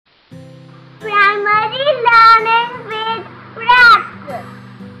Memory learning with practice.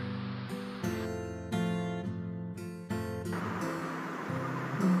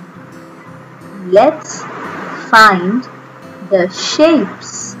 Let's find the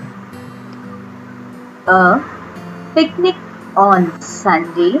shapes. A picnic on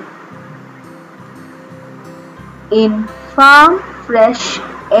Sunday. In farm fresh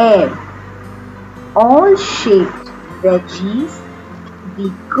air. All shaped veggies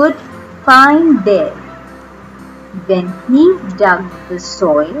we could find there. When he dug the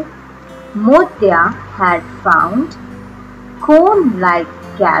soil, Motya had found cone-like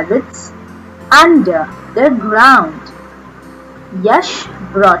carrots under the ground. Yash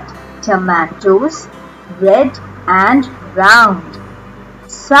brought tomatoes, red and round.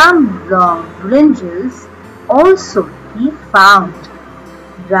 Some long brinjals also he found.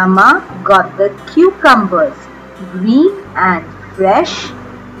 Rama got the cucumbers, green and fresh,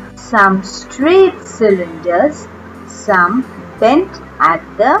 some straight cylinders, some bent at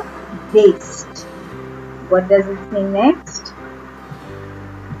the waist. What does it say next?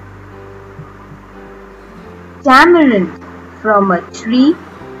 Tamarind from a tree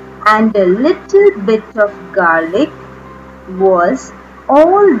and a little bit of garlic was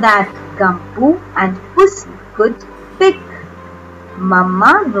all that Gampu and Pussy could pick.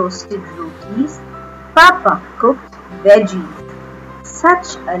 Mama roasted rotis, Papa cooked veggies.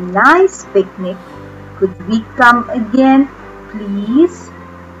 Such a nice picnic. Could we come again, please?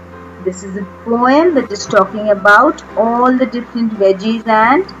 This is a poem that is talking about all the different veggies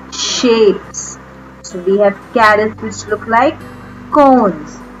and shapes. So we have carrots which look like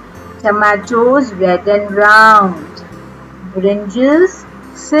cones, tomatoes red and round, brinjals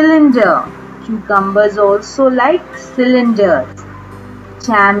cylinder, cucumbers also like cylinders,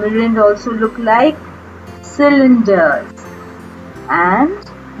 tamarind also look like cylinders, and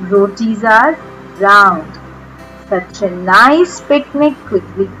rotis are round. Such a nice picnic. Could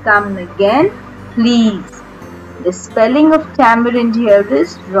we come again, please? The spelling of tamarind here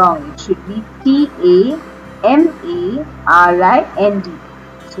is wrong. It should be T-A-M-A-R-I-N-D.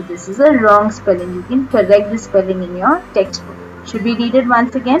 So this is a wrong spelling. You can correct the spelling in your textbook. Should we read it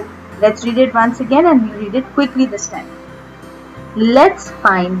once again? Let's read it once again and we'll read it quickly this time. Let's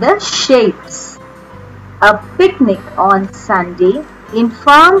find the shapes. A picnic on Sunday in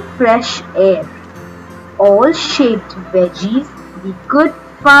farm fresh air. All shaped veggies we could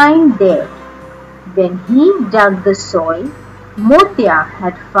find there. When he dug the soil, Motya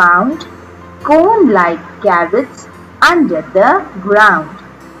had found cone-like carrots under the ground.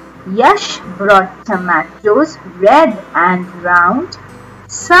 Yash brought tomatoes red and round.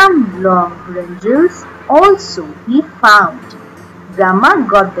 Some long brinjals also he found. Rama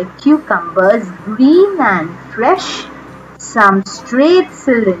got the cucumbers green and fresh. Some straight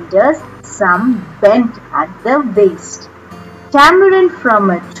cylinders, some bent at the waist. Tamarind from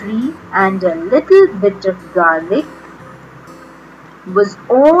a tree and a little bit of garlic was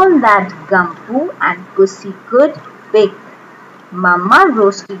all that Gampu and Pussy could pick. Mama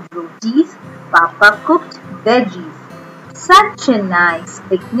roasted rotis, Papa cooked veggies. Such a nice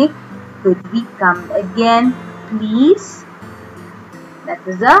picnic. Could we come again, please? That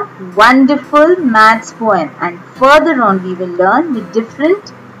was a wonderful maths poem, and further on we will learn the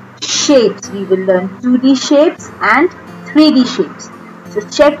different shapes. We will learn 2D shapes and 3D shapes. So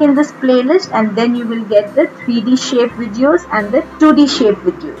check in this playlist and then you will get the 3D shape videos and the 2D shape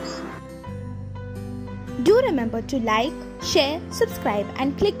videos. Do remember to like, share, subscribe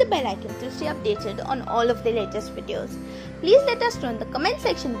and click the bell icon to stay updated on all of the latest videos. Please let us know in the comment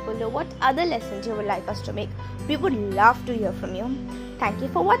section below what other lessons you would like us to make. We would love to hear from you. Thank you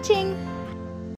for watching.